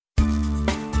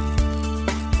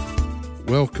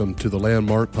Welcome to the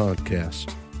Landmark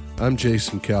Podcast. I'm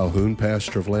Jason Calhoun,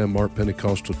 pastor of Landmark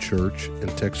Pentecostal Church in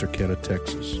Texarkana,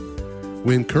 Texas.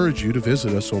 We encourage you to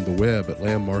visit us on the web at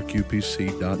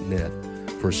landmarkupc.net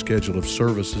for a schedule of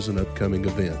services and upcoming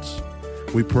events.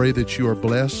 We pray that you are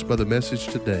blessed by the message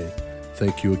today.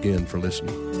 Thank you again for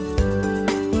listening.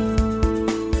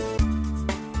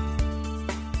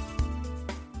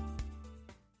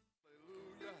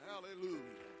 Hallelujah.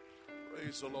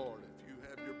 Praise the Lord. If you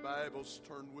have your Bibles,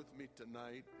 turn with me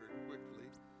tonight very quickly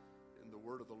in the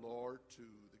Word of the Lord to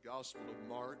the Gospel of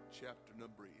Mark, chapter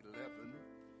number 11.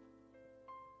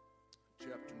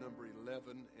 Chapter number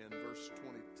 11 and verse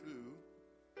 22.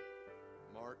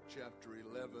 Mark chapter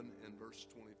 11 and verse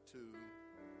 22.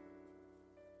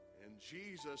 And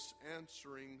Jesus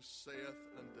answering saith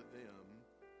unto them,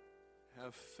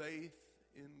 have faith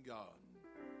in God.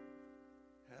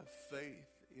 Have faith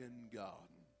in God.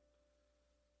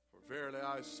 For verily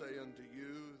I say unto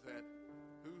you that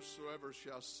whosoever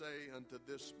shall say unto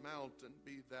this mountain,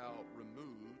 be thou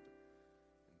removed,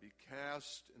 and be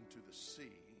cast into the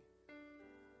sea,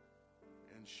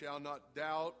 and shall not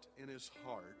doubt in his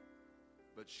heart,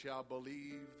 but shall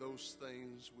believe those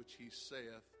things which he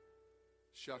saith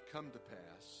shall come to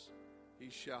pass, he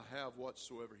shall have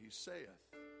whatsoever he saith.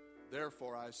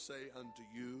 Therefore I say unto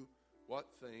you, what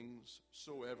things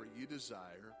soever ye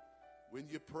desire, when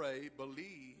ye pray,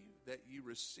 believe that ye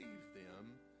receive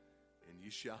them, and ye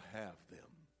shall have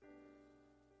them.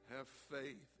 Have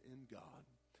faith in God.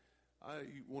 I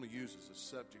want to use as a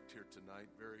subject here tonight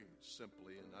very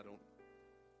simply, and I don't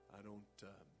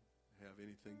have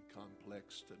anything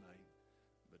complex tonight,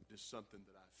 but just something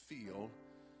that I feel,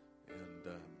 and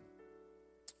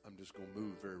I'm just going to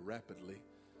move very rapidly.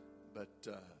 But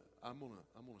I'm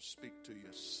gonna speak to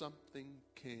you. Something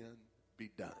can be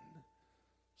done.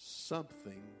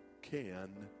 Something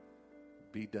can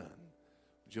be done.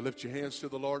 Would you lift your hands to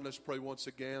the Lord and let's pray once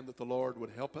again that the Lord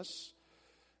would help us,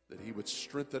 that He would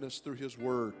strengthen us through His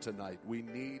Word tonight. We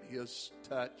need His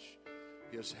touch,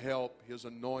 His help, His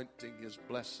anointing, His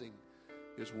blessing,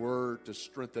 His Word to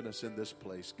strengthen us in this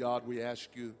place. God, we ask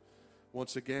you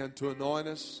once again to anoint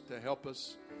us, to help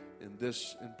us in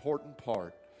this important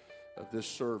part of this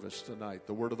service tonight.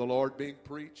 The Word of the Lord being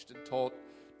preached and taught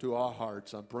to our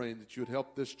hearts. I'm praying that you would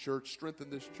help this church, strengthen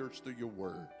this church through your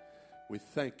Word. We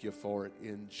thank you for it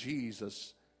in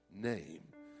Jesus' name.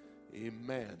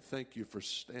 Amen. Thank you for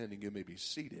standing. You may be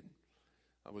seated.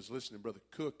 I was listening to Brother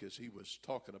Cook as he was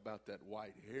talking about that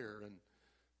white hair and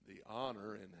the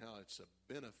honor and how it's a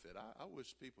benefit. I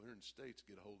wish people here in the States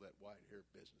get a hold of that white hair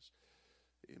business.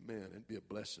 Amen. It'd be a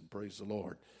blessing. Praise the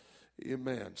Lord.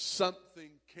 Amen.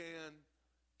 Something can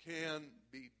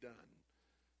be done.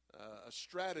 A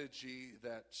strategy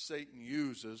that Satan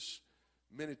uses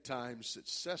many times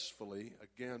successfully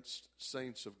against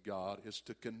saints of God is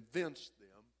to convince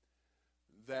them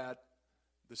that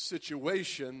the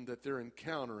situation that they're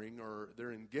encountering or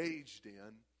they're engaged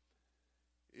in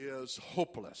is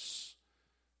hopeless.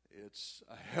 It's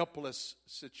a helpless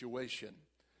situation.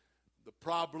 The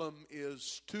problem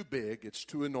is too big. It's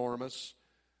too enormous.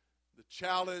 The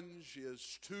challenge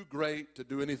is too great to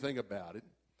do anything about it.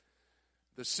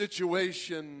 The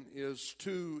situation is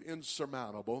too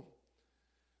insurmountable.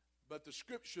 But the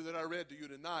scripture that I read to you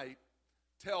tonight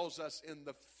tells us in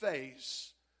the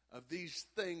face of these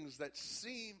things that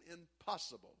seem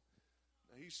impossible.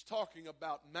 Now, he's talking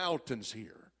about mountains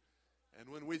here. And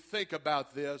when we think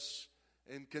about this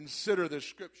and consider the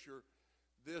scripture,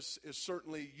 this is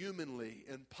certainly humanly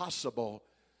impossible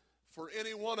for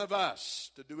any one of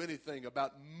us to do anything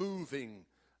about moving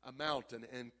a mountain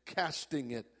and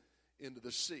casting it into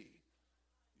the sea.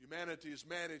 Humanity has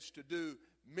managed to do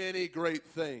many great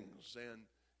things, and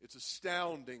it's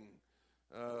astounding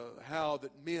how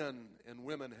that men and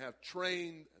women have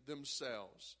trained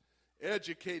themselves,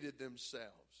 educated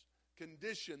themselves,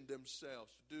 conditioned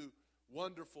themselves to do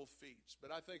wonderful feats.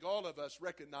 But I think all of us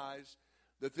recognize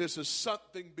that this is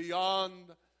something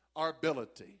beyond our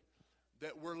ability,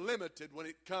 that we're limited when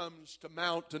it comes to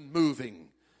mountain moving.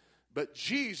 But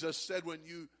Jesus said when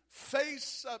you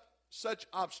face up such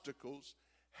obstacles,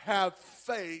 have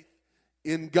faith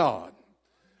in God.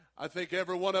 I think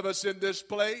every one of us in this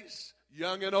place,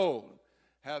 young and old,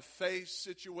 have faced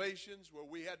situations where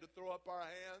we had to throw up our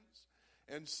hands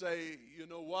and say, you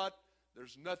know what,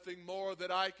 there's nothing more that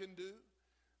I can do.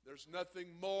 There's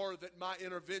nothing more that my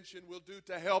intervention will do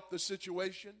to help the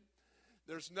situation.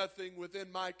 There's nothing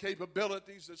within my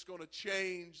capabilities that's going to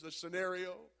change the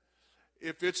scenario.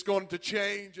 If it's going to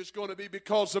change, it's going to be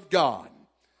because of God.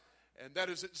 And that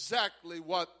is exactly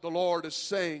what the Lord is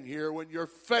saying here. When you're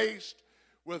faced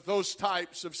with those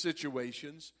types of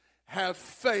situations, have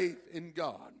faith in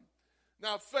God.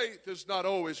 Now, faith is not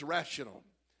always rational.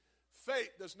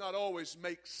 Faith does not always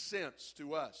make sense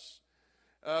to us.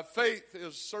 Faith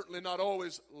is certainly not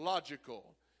always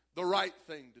logical, the right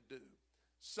thing to do.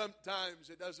 Sometimes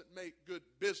it doesn't make good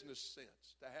business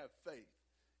sense to have faith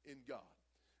in God.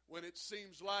 When it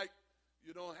seems like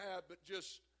you don't have but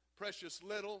just precious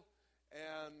little,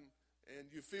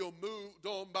 and you feel moved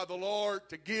on by the Lord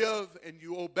to give and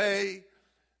you obey,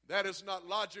 that is not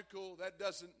logical. That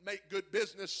doesn't make good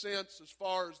business sense as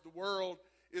far as the world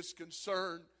is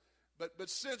concerned. But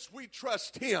since we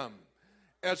trust Him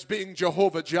as being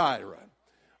Jehovah Jireh,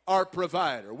 our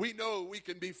provider, we know we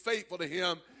can be faithful to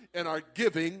Him in our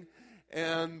giving.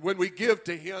 And when we give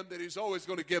to Him, that He's always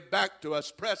going to give back to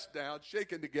us, pressed down,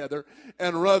 shaken together,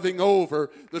 and rubbing over.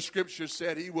 The Scripture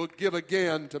said He will give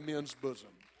again to men's bosom.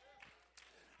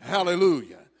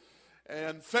 Hallelujah.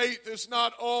 And faith is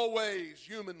not always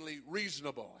humanly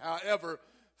reasonable. However,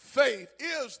 faith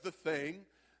is the thing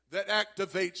that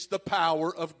activates the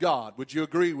power of God. Would you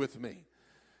agree with me?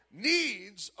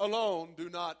 Needs alone do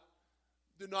not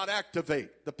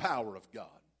activate the power of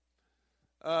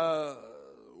God.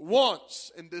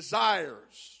 Wants and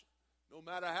desires, no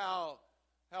matter how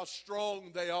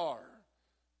strong they are,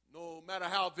 no matter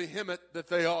how vehement that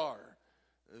they are,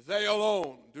 they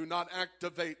alone do not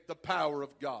activate the power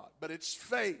of God. But it's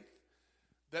faith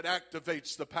that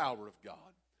activates the power of God.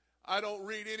 I don't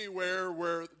read anywhere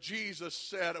where Jesus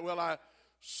said, well, I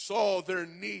saw their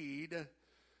need,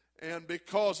 and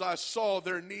because I saw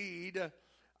their need,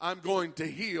 I'm going to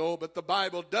heal. But the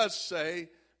Bible does say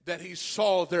that He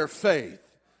saw their faith,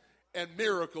 and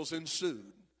miracles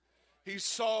ensued. He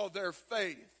saw their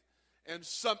faith, and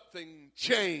something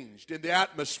changed in the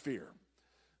atmosphere.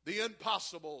 The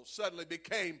impossible suddenly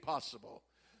became possible.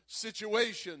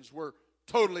 Situations were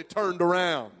totally turned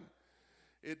around.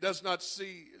 It does not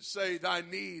say thy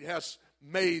need has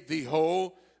made thee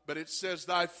whole, but it says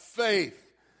thy faith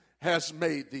has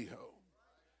made thee whole.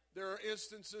 There are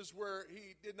instances where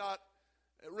He did not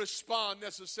respond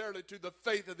necessarily to the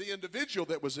faith of the individual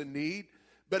that was in need,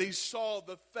 but He saw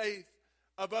the faith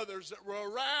of others that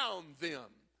were around them.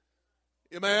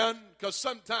 Amen? Because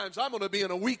sometimes I'm going to be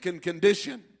in a weakened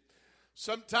condition.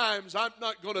 Sometimes I'm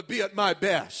not going to be at my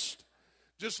best.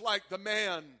 Just like the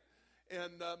man in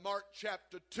Mark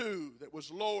chapter 2 that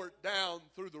was lowered down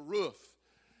through the roof.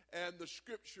 And the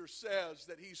Scripture says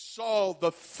that he saw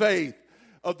the faith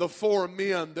of the four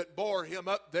men that bore him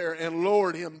up there and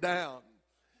lowered him down.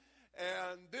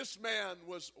 And this man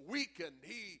was weakened.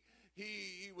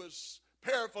 He was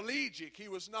paraplegic. He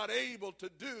was not able to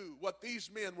do what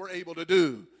these men were able to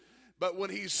do. But when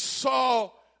he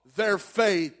saw their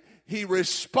faith, he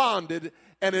responded,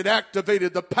 and it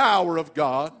activated the power of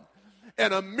God,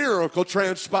 and a miracle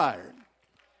transpired.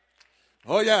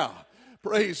 Oh yeah,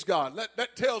 praise God.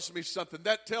 That tells me something.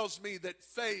 That tells me that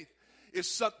faith is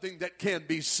something that can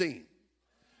be seen.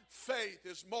 Faith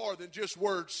is more than just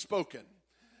words spoken.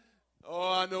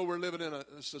 Oh, I know we're living in a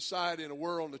society, in a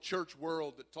world, in a church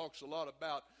world that talks a lot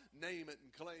about name it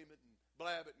and claim it and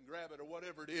blab it and grab it or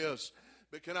whatever it is.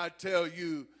 But can I tell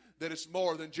you that it's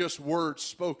more than just words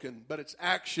spoken, but it's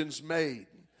actions made.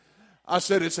 I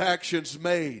said it's actions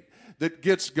made that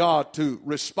gets God to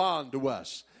respond to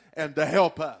us and to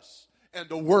help us and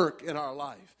to work in our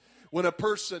life. When a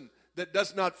person that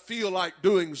does not feel like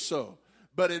doing so,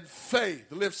 but in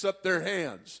faith lifts up their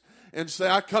hands and say,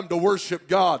 I come to worship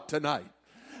God tonight.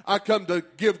 I come to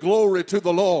give glory to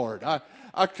the Lord.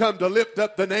 I come to lift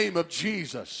up the name of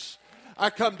Jesus. I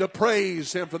come to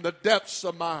praise Him from the depths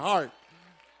of my heart.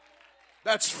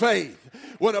 That's faith.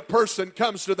 When a person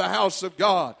comes to the house of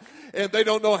God and they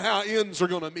don't know how ends are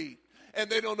going to meet, and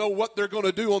they don't know what they're going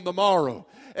to do on the morrow,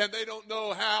 and they don't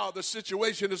know how the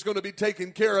situation is going to be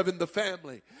taken care of in the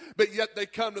family, but yet they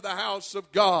come to the house of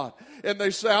God and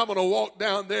they say, I'm going to walk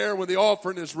down there when the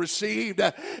offering is received,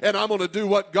 and I'm going to do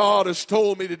what God has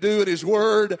told me to do in His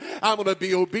Word. I'm going to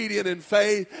be obedient in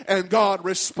faith, and God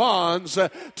responds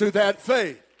to that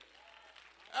faith.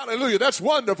 Hallelujah. That's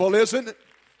wonderful, isn't it?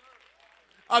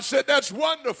 I said, that's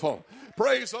wonderful.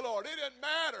 Praise the Lord. It doesn't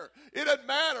matter. It doesn't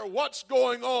matter what's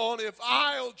going on if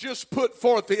I'll just put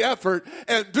forth the effort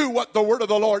and do what the word of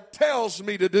the Lord tells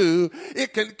me to do.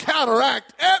 It can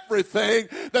counteract everything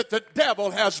that the devil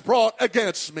has brought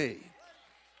against me.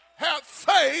 Have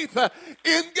faith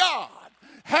in God.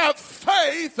 have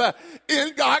faith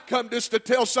in God. I come just to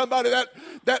tell somebody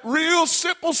that real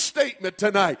simple statement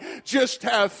tonight. Just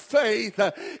have faith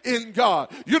in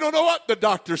God. You don't know what the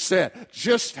doctor said.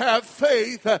 Just have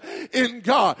faith in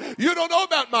God. You don't know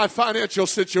about my financial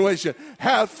situation.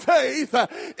 Have faith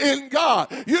in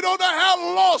God. You don't know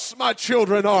how lost my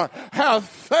children are. Have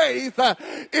faith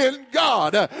in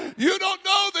God. You don't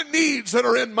know the needs that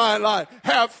are in my life.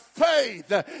 Have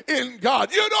faith in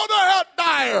God. You don't know how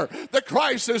dire the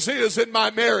crisis is in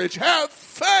my marriage. Have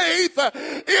faith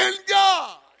in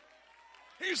God.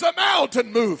 He's a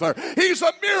mountain mover. He's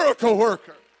a miracle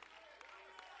worker.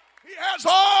 He has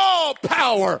all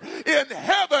power in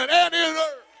heaven and in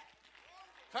earth.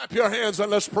 Clap your hands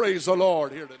and let's praise the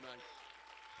Lord here tonight.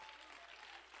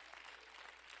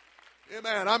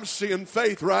 Amen. I'm seeing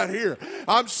faith right here.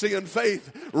 I'm seeing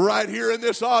faith right here in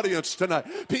this audience tonight.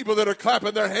 People that are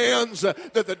clapping their hands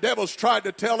that the devil's tried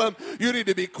to tell them, you need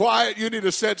to be quiet, you need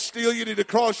to sit still, you need to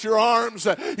cross your arms,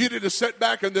 you need to sit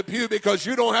back in the pew because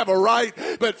you don't have a right.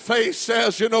 But faith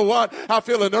says, you know what? I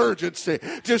feel an urgency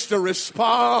just to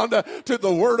respond to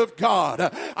the Word of God.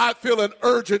 I feel an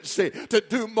urgency to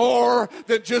do more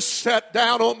than just sit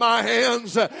down on my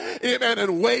hands, amen,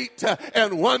 and wait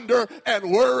and wonder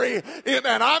and worry.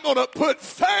 Amen. I'm going to put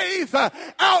faith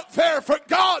out there for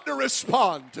God to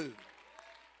respond to.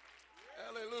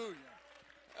 Hallelujah.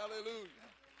 Hallelujah.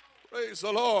 Praise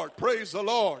the Lord. Praise the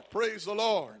Lord. Praise the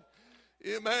Lord.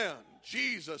 Amen.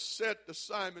 Jesus said to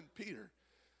Simon Peter,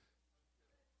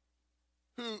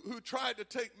 who tried to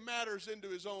take matters into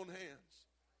his own hands,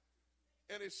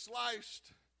 and he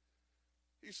sliced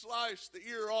the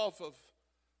ear off of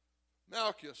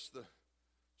Malchus, the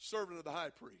servant of the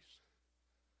high priest.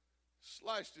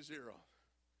 Sliced his ear off.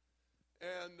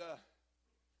 And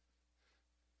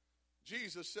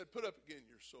Jesus said, put up again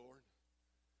your sword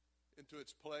into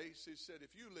its place. He said,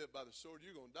 if you live by the sword,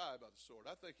 you're going to die by the sword.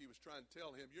 I think he was trying to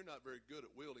tell him, you're not very good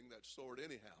at wielding that sword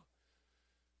anyhow.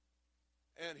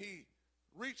 And he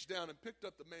reached down and picked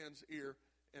up the man's ear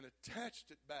and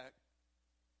attached it back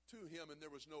to him, and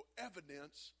there was no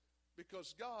evidence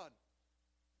because God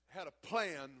had a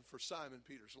plan for Simon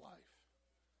Peter's life.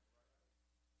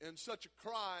 And such a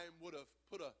crime would have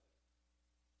put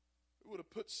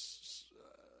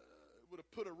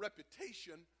a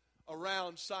reputation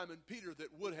around Simon Peter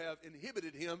that would have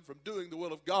inhibited him from doing the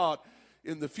will of God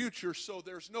in the future. So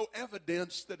there's no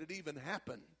evidence that it even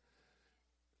happened.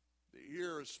 The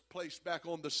ear is placed back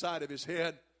on the side of his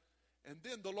head, and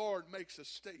then the Lord makes a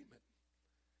statement.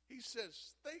 He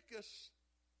says, thinkest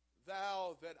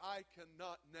thou that I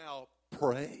cannot now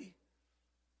pray?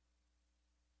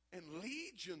 And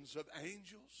legions of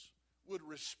angels would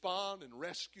respond and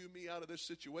rescue me out of this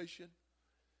situation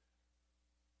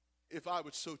if I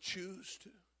would so choose to.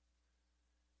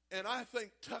 And I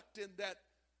think tucked in that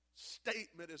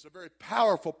statement is a very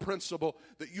powerful principle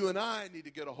that you and I need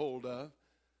to get a hold of,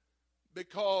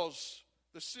 because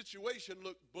the situation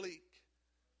looked bleak.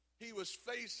 He was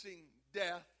facing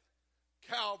death.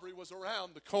 Calvary was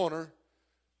around the corner,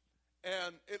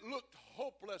 and it looked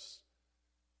hopeless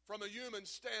from a human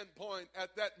standpoint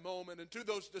at that moment. And to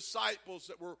those disciples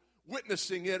that were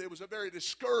witnessing it, it was a very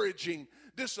discouraging,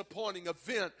 disappointing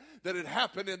event that had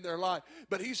happened in their life.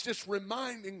 But he's just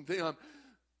reminding them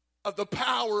of the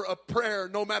power of prayer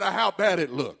no matter how bad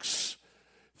it looks.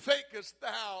 Thinkest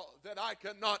thou that I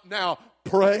cannot now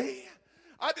pray?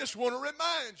 I just want to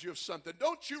remind you of something.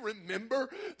 Don't you remember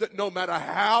that no matter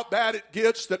how bad it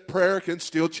gets, that prayer can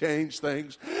still change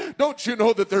things? Don't you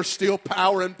know that there's still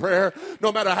power in prayer,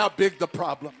 no matter how big the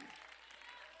problem,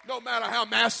 no matter how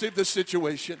massive the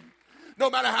situation, no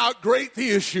matter how great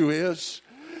the issue is?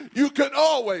 You can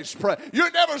always pray. You're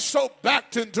never so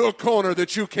backed into a corner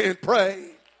that you can't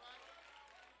pray.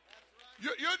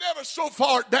 You're never so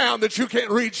far down that you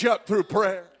can't reach up through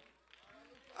prayer.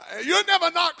 You're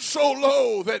never knocked so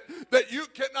low that you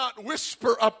cannot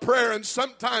whisper a prayer, and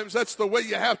sometimes that's the way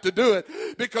you have to do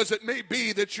it, because it may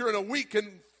be that you're in a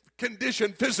weakened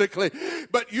condition physically,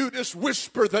 but you just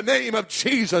whisper the name of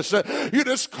Jesus. You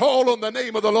just call on the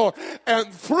name of the Lord,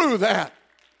 and through that,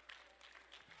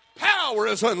 power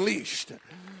is unleashed.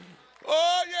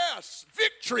 Oh, yes,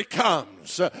 victory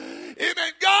comes.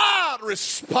 Amen. God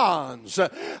responds.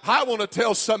 I want to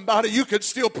tell somebody you can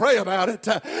still pray about it.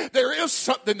 There is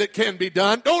something that can be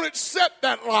done. Don't accept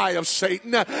that lie of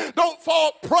Satan. Don't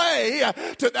fall prey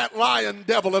to that lying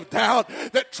devil of doubt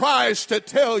that tries to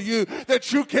tell you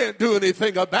that you can't do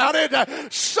anything about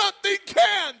it. Something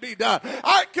can be done.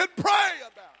 I can pray about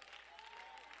it.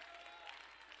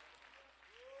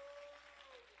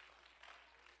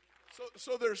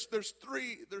 So there's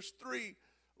three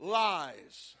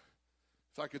lies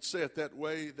if I could say it that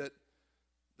way, that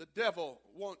the devil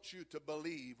wants you to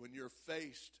believe when you're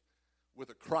faced with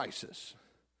a crisis.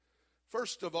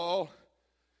 First of all,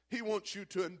 he wants you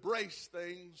to embrace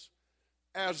things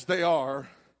as they are,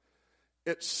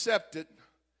 accept it,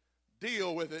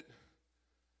 deal with it.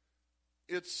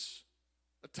 It's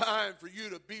a time for you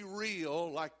to be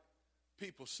real, like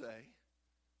people say.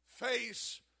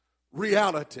 Face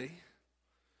reality.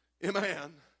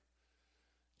 Amen.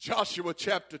 Joshua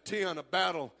chapter 10, a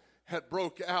battle had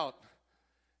broke out,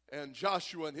 and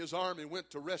Joshua and his army went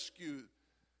to rescue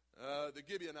the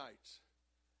Gibeonites.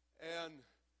 And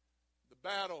the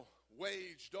battle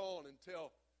waged on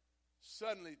until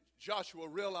suddenly Joshua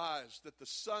realized that the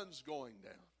sun's going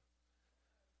down.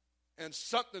 And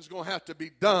something's going to have to be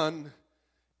done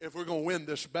if we're going to win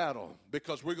this battle,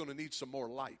 because we're going to need some more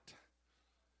light.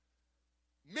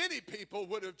 Many people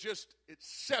would have just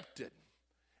accepted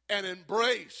and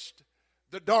embraced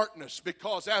the darkness,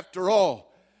 because after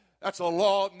all, that's a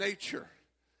law of nature.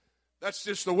 That's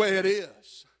just the way it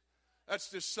is. That's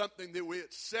just something that we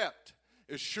accept.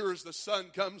 As sure as the sun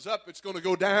comes up, it's going to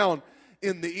go down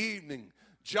in the evening.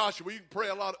 Joshua, you can pray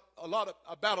about a lot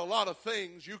of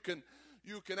things. You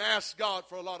can ask God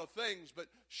for a lot of things, but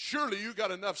surely you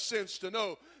got enough sense to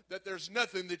know that there's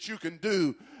nothing that you can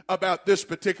do about this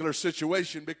particular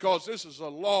situation, because this is a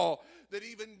law that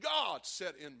even God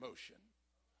set in motion.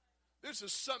 This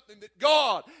is something that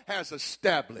God has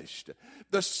established.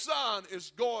 The sun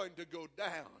is going to go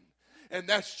down, and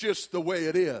that's just the way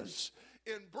it is.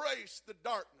 Embrace the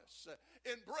darkness.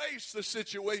 Embrace the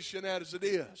situation as it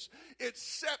is.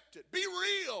 Accept it. Be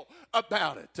real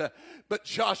about it. But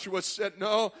Joshua said,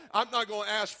 no, I'm not going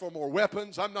to ask for more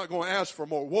weapons. I'm not going to ask for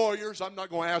more warriors. I'm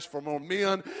not going to ask for more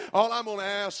men. All I'm going to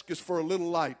ask is for a little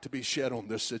light to be shed on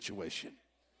this situation.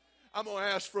 I'm going to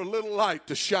ask for a little light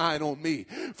to shine on me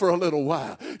for a little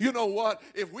while. You know what?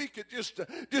 If we could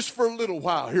just for a little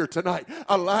while here tonight,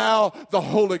 allow the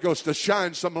Holy Ghost to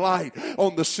shine some light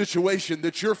on the situation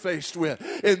that you're faced with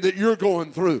and that you're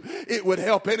going through, it would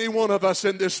help any one of us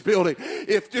in this building.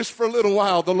 If just for a little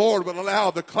while the Lord would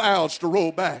allow the clouds to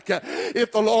roll back,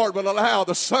 if the Lord would allow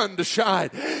the sun to shine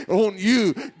on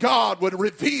you, God would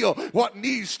reveal what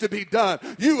needs to be done.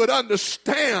 You would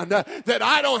understand that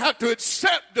I don't have to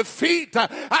accept defeat.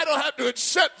 I don't have to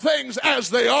accept things as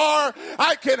they are.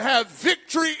 I can have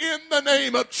victory in the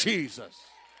name of Jesus.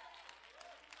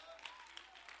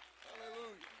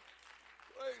 Hallelujah.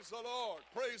 Praise the Lord.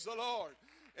 Praise the Lord.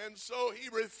 And so he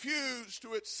refused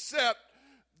to accept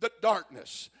the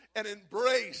darkness and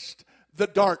embraced the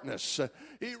darkness.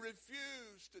 He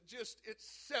refused to just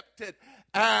accept it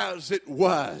as it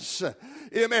was.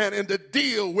 Amen. And to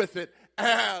deal with it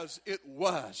as it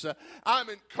was. I'm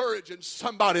encouraging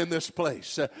somebody in this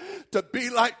place to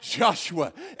be like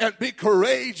Joshua and be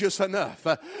courageous enough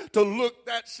to look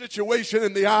that situation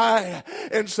in the eye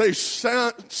and say,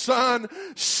 son,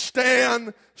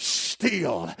 stand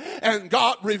still. And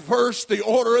God reversed the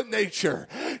order of nature.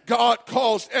 God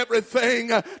caused everything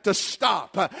to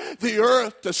stop. The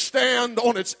earth to stand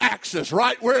on its axis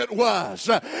right where it was.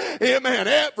 Amen.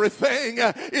 Everything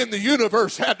in the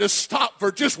universe had to stop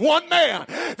for just one man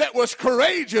that was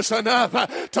courageous enough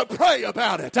to pray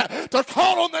about it, to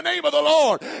call on the name of the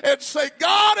Lord and say,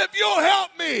 God, if you'll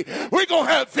help me, we're going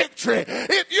to have victory.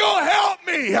 If you'll help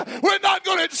me, we're not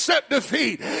going to accept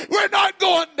defeat. We're not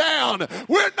going down.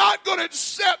 We're not going to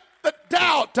accept the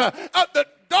doubt of the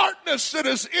darkness that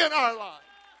is in our life.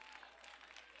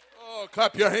 Oh,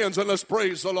 clap your hands and let's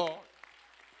praise the Lord.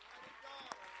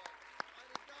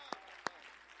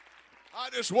 I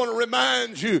just want to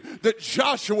remind you that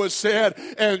Joshua said,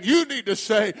 and you need to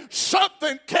say,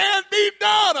 something can be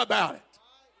done about it.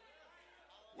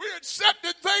 We're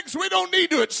accepting things we don't need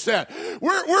to accept.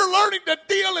 We're learning to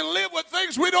deal and live with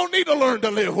things we don't need to learn to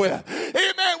live with.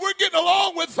 Amen. We're getting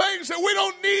along with things that we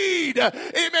don't need,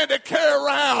 amen, to carry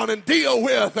around and deal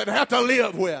with and have to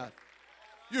live with.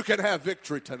 You can have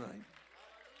victory tonight.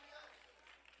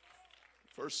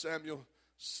 1 Samuel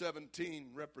 17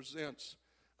 represents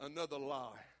another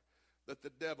lie that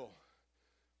the devil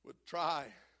would try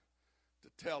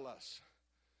to tell us.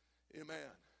 Amen.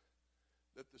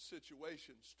 That the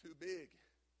situation's too big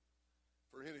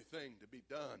for anything to be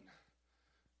done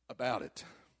about it.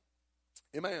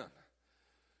 Amen.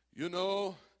 You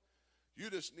know, you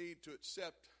just need to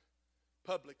accept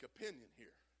public opinion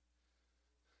here.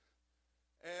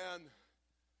 And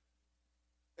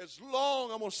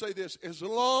I'm going to say this, as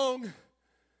long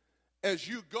as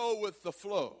you go with the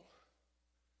flow,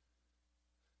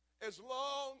 as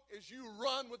long as you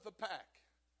run with the pack,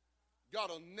 God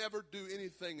will never do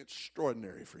anything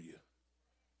extraordinary for you.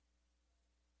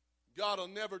 God will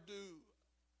never do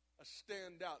a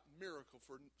standout miracle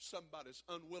for somebody that's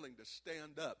unwilling to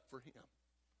stand up for him.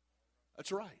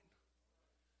 That's right.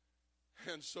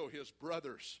 And so his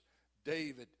brothers,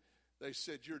 David, they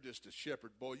said, you're just a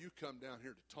shepherd boy. You come down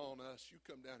here to taunt us. You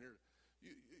come down here.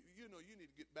 You know, you need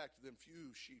to get back to them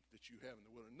few sheep that you have in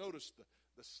the wilderness. Notice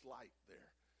the slight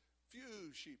there.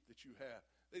 Few sheep that you have.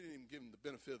 They didn't even give him the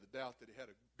benefit of the doubt that he had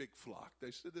a big flock.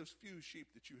 They said, there's few sheep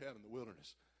that you have in the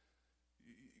wilderness.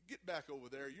 You get back over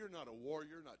there. You're not a warrior.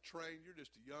 You're not trained. You're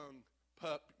just a young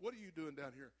pup. What are you doing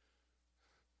down here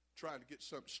trying to get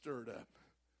something stirred up?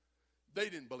 They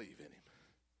didn't believe in him.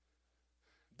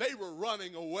 They were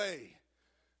running away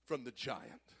from the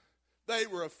giant. They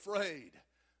were afraid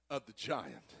of the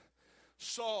giant.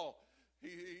 Saul, he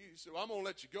said, well, I'm going to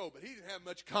let you go, but he didn't have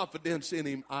much confidence in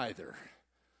him either.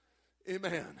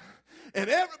 Amen. And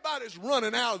everybody's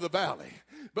running out of the valley.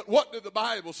 But what did the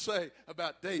Bible say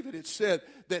about David? It said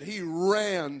that he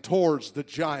ran towards the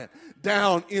giant,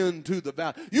 down into the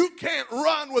valley. You can't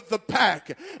run with the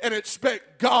pack and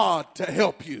expect God to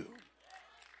help you.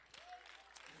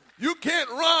 You can't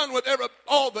run with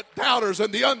all the doubters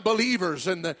and the unbelievers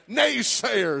and the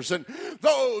naysayers and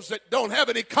those that don't have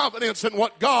any confidence in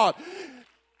what God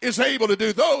is able to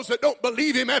do, those that don't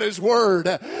believe him at his word.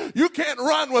 You can't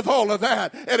run with all of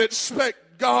that and expect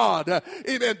God,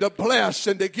 amen, to bless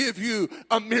and to give you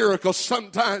a miracle.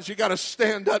 Sometimes you got to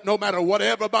stand up no matter what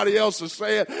everybody else is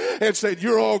saying and say,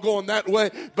 you're all going that way,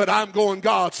 but I'm going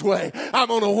God's way. I'm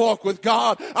going to walk with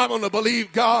God. I'm going to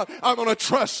believe God. I'm going to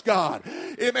trust God.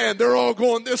 Amen. They're all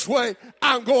going this way.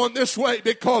 I'm going this way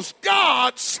because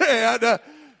God said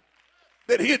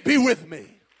that he'd be with me.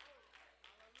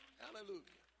 Hallelujah.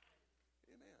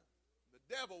 Amen.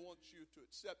 The devil wants you to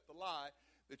accept the lie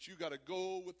that you got to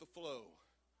go with the flow.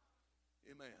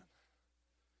 Amen.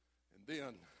 And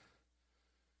then,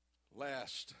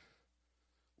 last,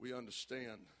 we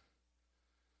understand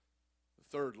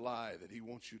the third lie that he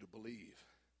wants you to believe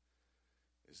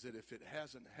is that if it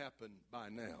hasn't happened by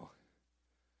now,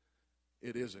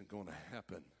 it isn't going to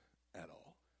happen at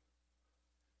all.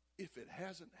 If it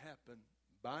hasn't happened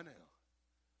by now,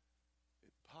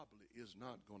 it probably is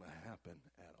not going to happen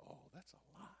at all. That's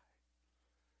a lie.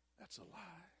 That's a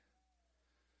lie.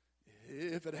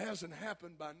 If it hasn't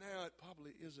happened by now, it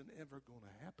probably isn't ever going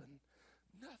to happen.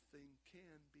 Nothing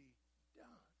can be done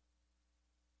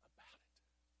about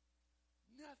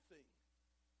it. Nothing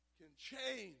can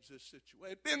change this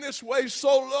situation. It's been this way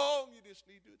so long, you just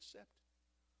need to accept it.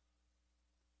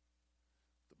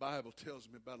 The Bible tells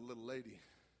me about a little lady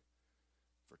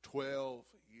for 12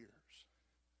 years.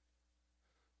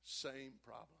 Same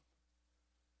problem.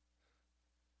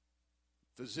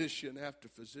 Physician after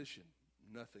physician,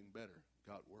 nothing better,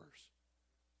 got worse.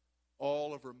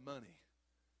 All of her money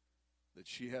that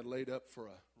she had laid up for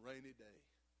a rainy day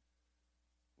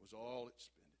was all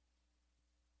expended.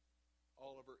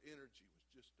 All of her energy was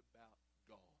just about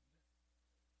gone.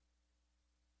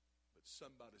 But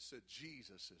somebody said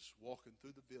Jesus is walking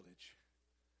through the village,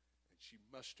 and she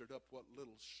mustered up what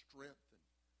little strength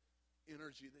and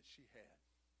energy that she had.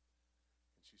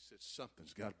 And she said,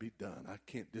 something's got to be done. I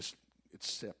can't just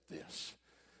accept this.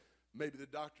 Maybe the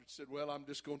doctor said, well, I'm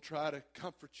just going to try to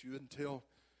comfort you until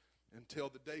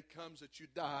the day comes that you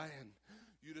die, and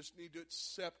you just need to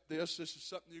accept this. This is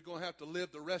something you're going to have to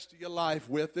live the rest of your life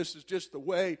with. This is just the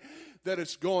way that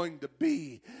it's going to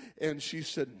be. And she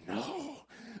said,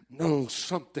 no,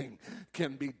 something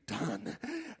can be done.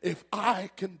 If I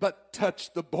can but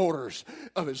touch the borders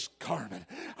of his garment,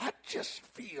 I just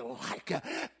feel like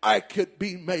I could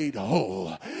be made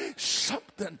whole.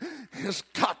 Something has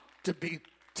got to be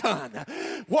done.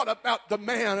 What about the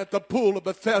man at the pool of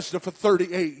Bethesda for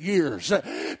 38 years?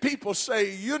 People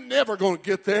say you're never going to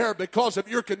get there because of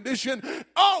your condition.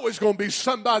 Always going to be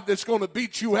somebody that's going to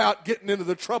beat you out getting into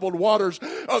the troubled waters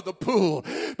of the pool.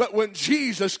 But when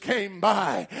Jesus came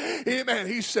by, amen,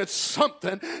 he said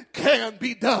something can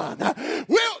be done.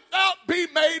 Wilt thou be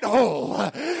made whole?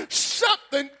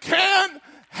 Something can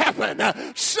happen.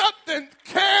 Something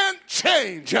can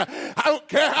change. I don't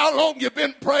care how long you've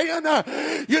been praying.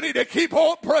 You need to keep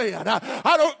on praying.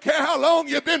 I don't care how long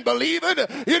you've been believing.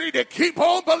 You need to keep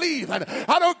on believing.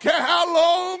 I don't care how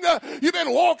long you've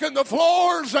been walking the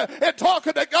floors and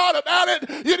talking to God about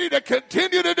it. You need to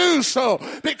continue to do so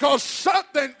because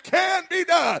something can be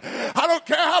done. I don't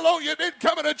care how long you've been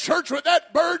coming to church with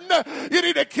that burden. You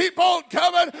need to keep on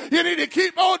coming. You need to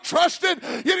keep on trusting.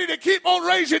 You need to keep on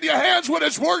raising your hands when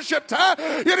it's worship time.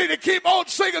 You need to keep on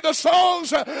singing the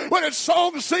songs when it's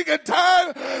song singing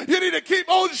time. You need to keep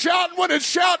on shouting when it's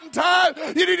shouting time.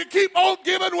 You need to keep on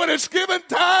giving when it's giving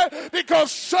time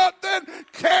because something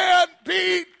can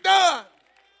be done.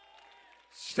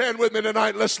 Stand with me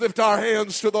tonight. Let's lift our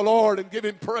hands to the Lord and give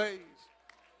Him praise.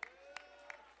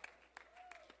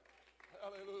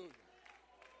 Hallelujah.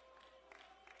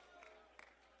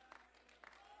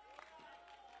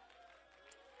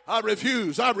 I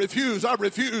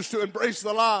refuse to embrace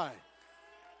the lie.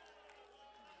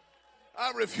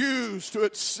 I refuse to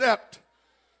accept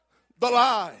the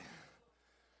lie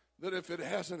that if it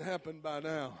hasn't happened by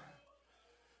now,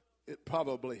 it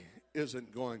probably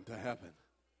isn't going to happen.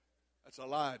 That's a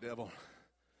lie, devil.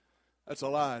 That's a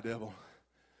lie, devil.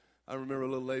 I remember a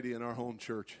little lady in our home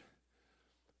church.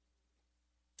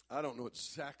 I don't know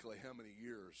exactly how many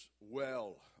years,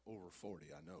 well over 40,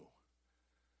 I know.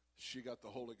 She got the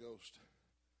Holy Ghost.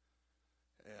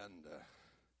 And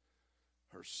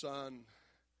her son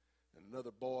and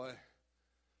another boy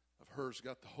of hers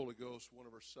got the Holy Ghost. One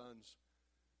of her sons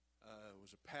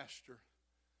was a pastor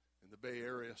in the Bay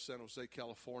Area, San Jose,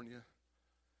 California.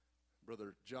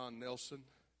 Brother John Nelson.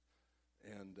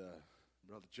 And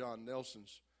Brother John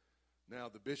Nelson's now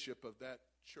the bishop of that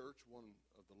church, one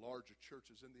of the larger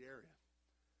churches in the area.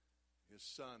 His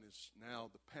son is now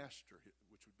the pastor,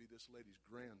 which would be this lady's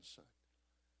grandson.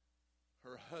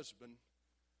 Her husband,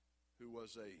 who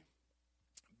was a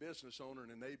business owner in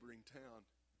a neighboring town,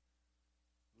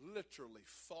 literally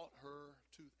fought her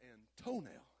tooth and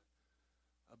toenail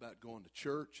about going to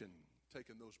church and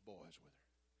taking those boys with her.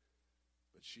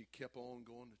 But she kept on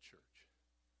going to church.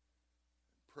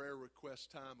 Prayer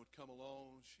request time would come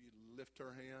along. She'd lift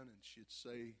her hand and she'd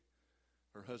say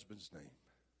her husband's name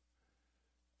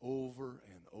over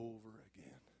and over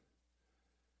again.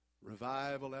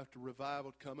 Revival after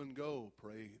revival come and go.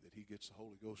 Pray that he gets the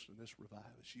Holy Ghost in this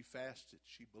revival. She fasted.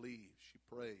 She believed. She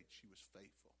prayed. She was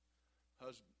faithful.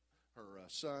 Her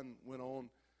son went on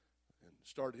and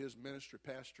started his ministry,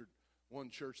 pastored one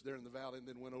church there in the valley, and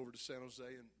then went over to San Jose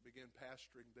and began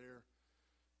pastoring there.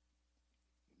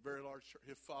 Very large church.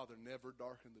 His father never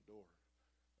darkened the door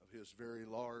of his very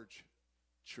large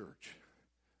church.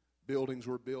 Buildings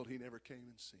were built. He never came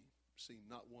and seen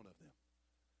not one of them.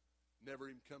 Never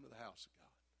even come to the house of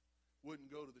God. Wouldn't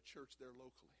go to the church there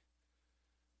locally.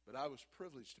 But I was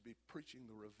privileged to be preaching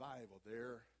the revival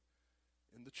there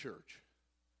in the church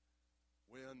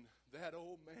when that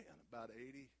old man, about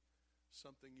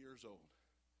 80-something years old,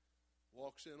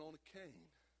 walks in on a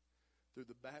cane through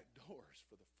the back doors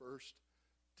for the first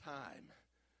time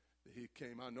that he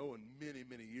came. I know in many,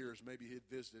 many years, maybe he had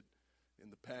visited in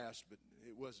the past, but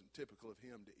it wasn't typical of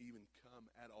him to even come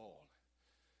at all.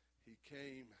 He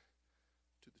came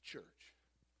to the church,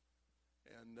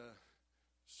 and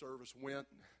service went,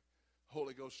 and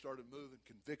Holy Ghost started moving,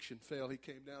 conviction fell. He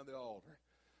came down the altar.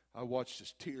 I watched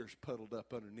his tears puddled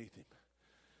up underneath him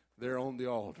there on the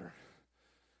altar.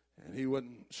 And he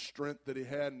wasn't strength that he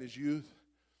had in his youth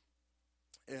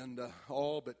and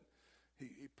but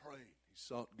he prayed. He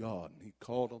sought God, and he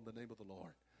called on the name of the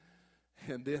Lord.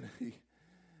 And then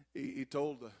he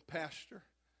told the pastor,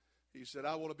 he said,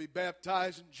 I want to be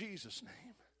baptized in Jesus'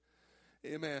 name.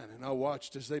 Amen. And I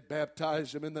watched as they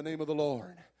baptized him in the name of the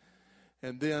Lord.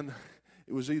 And then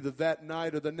it was either that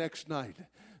night or the next night,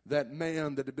 that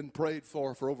man that had been prayed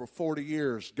for over 40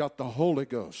 years got the Holy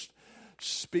Ghost,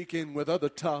 speaking with other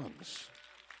tongues.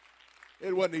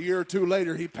 It wasn't a year or two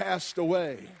later he passed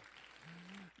away.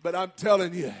 But I'm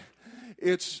telling you,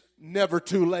 it's never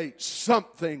too late.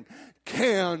 Something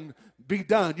can be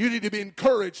done. You need to be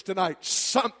encouraged tonight.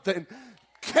 Something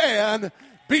can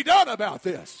be done about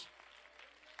this.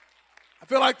 I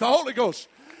feel like the Holy Ghost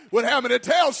would have me to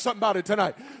tell somebody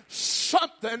tonight,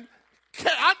 something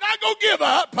can. I'm not going to give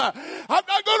up. I'm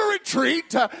not going to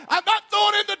retreat. I'm not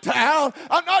throwing in the towel.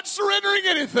 I'm not surrendering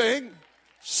anything.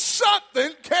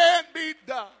 Something can be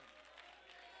done.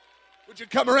 Would you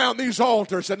come around these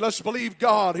altars and let's believe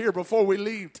God here before we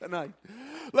leave tonight.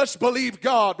 Let's believe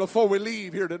God before we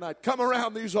leave here tonight. Come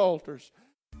around these altars.